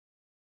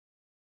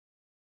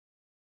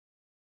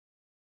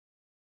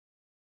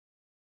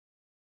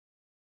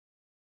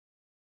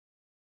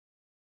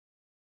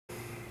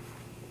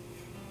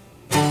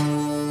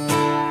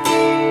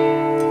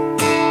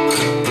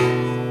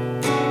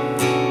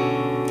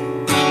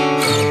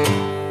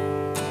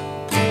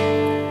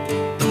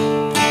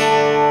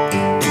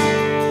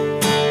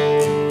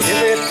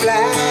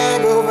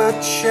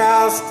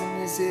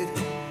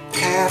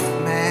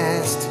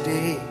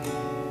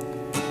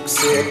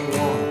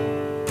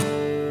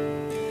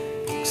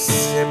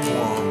except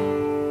one.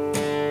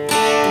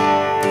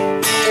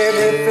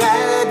 Every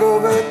flag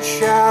over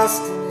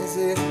Charleston is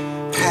at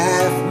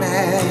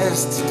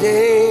half-mast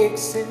today,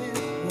 except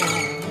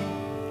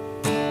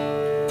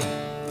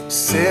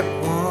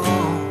one.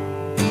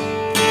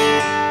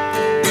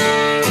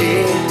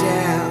 Take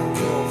down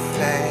your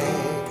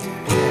flag to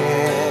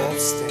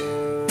half-staff.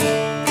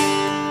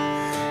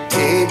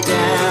 Take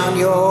down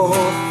your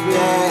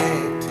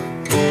flag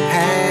to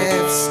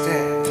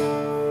half-staff.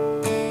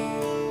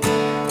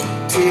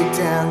 Take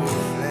down your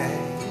flag.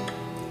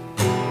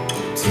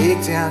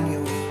 Take down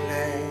your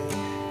flag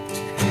to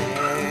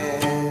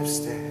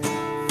half-staff.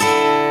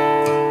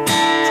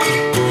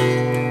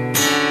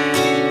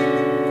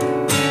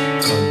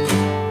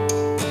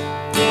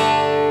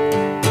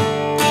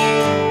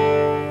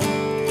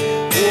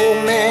 Oh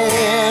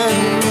man,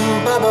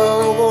 Bubba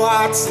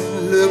Watson,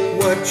 look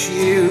what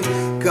you've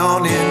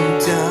gone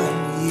and done.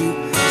 You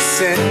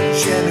set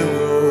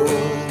General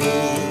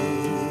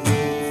Lee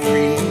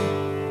free.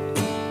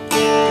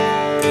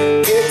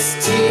 It's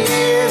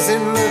tears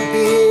in the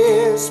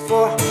beers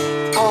for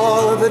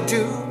all of the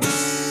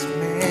dukes.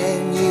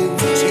 Man, you've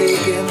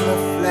taken the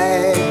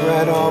flag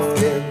right off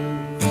their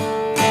roof.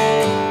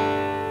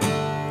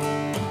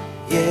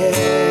 Yeah,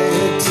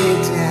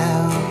 take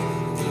down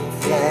your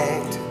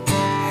flag to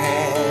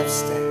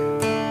half-staff.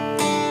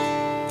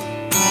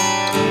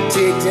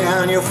 Take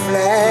down your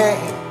flag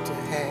to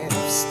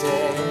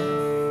half-staff.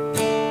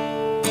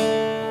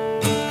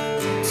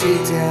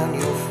 Take down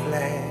your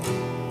flag.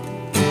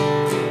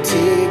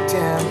 Take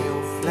down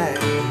your flag.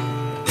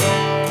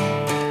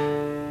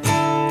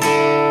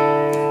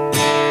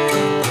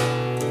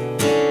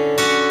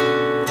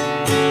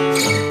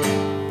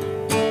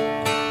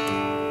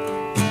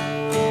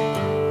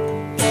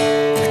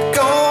 We're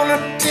gonna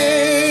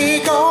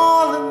take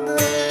all of the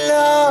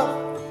love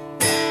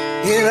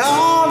in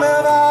all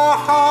of our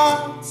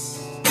hearts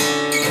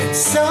and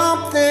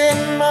something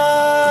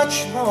much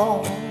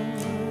more.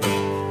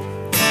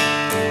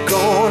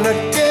 Gonna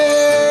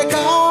take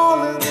all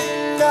of the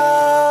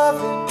love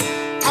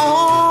in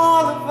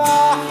all of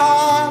our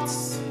hearts.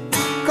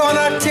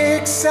 Gonna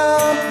take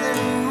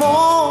something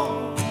more.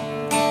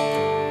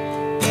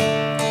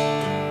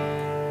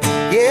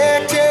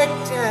 Yeah, take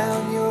down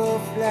your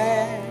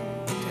flag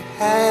to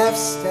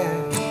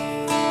half-staff.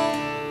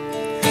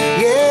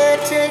 Yeah,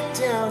 take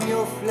down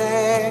your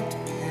flag to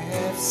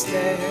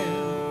half-staff.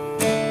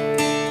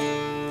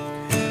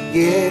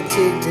 Yeah,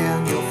 take down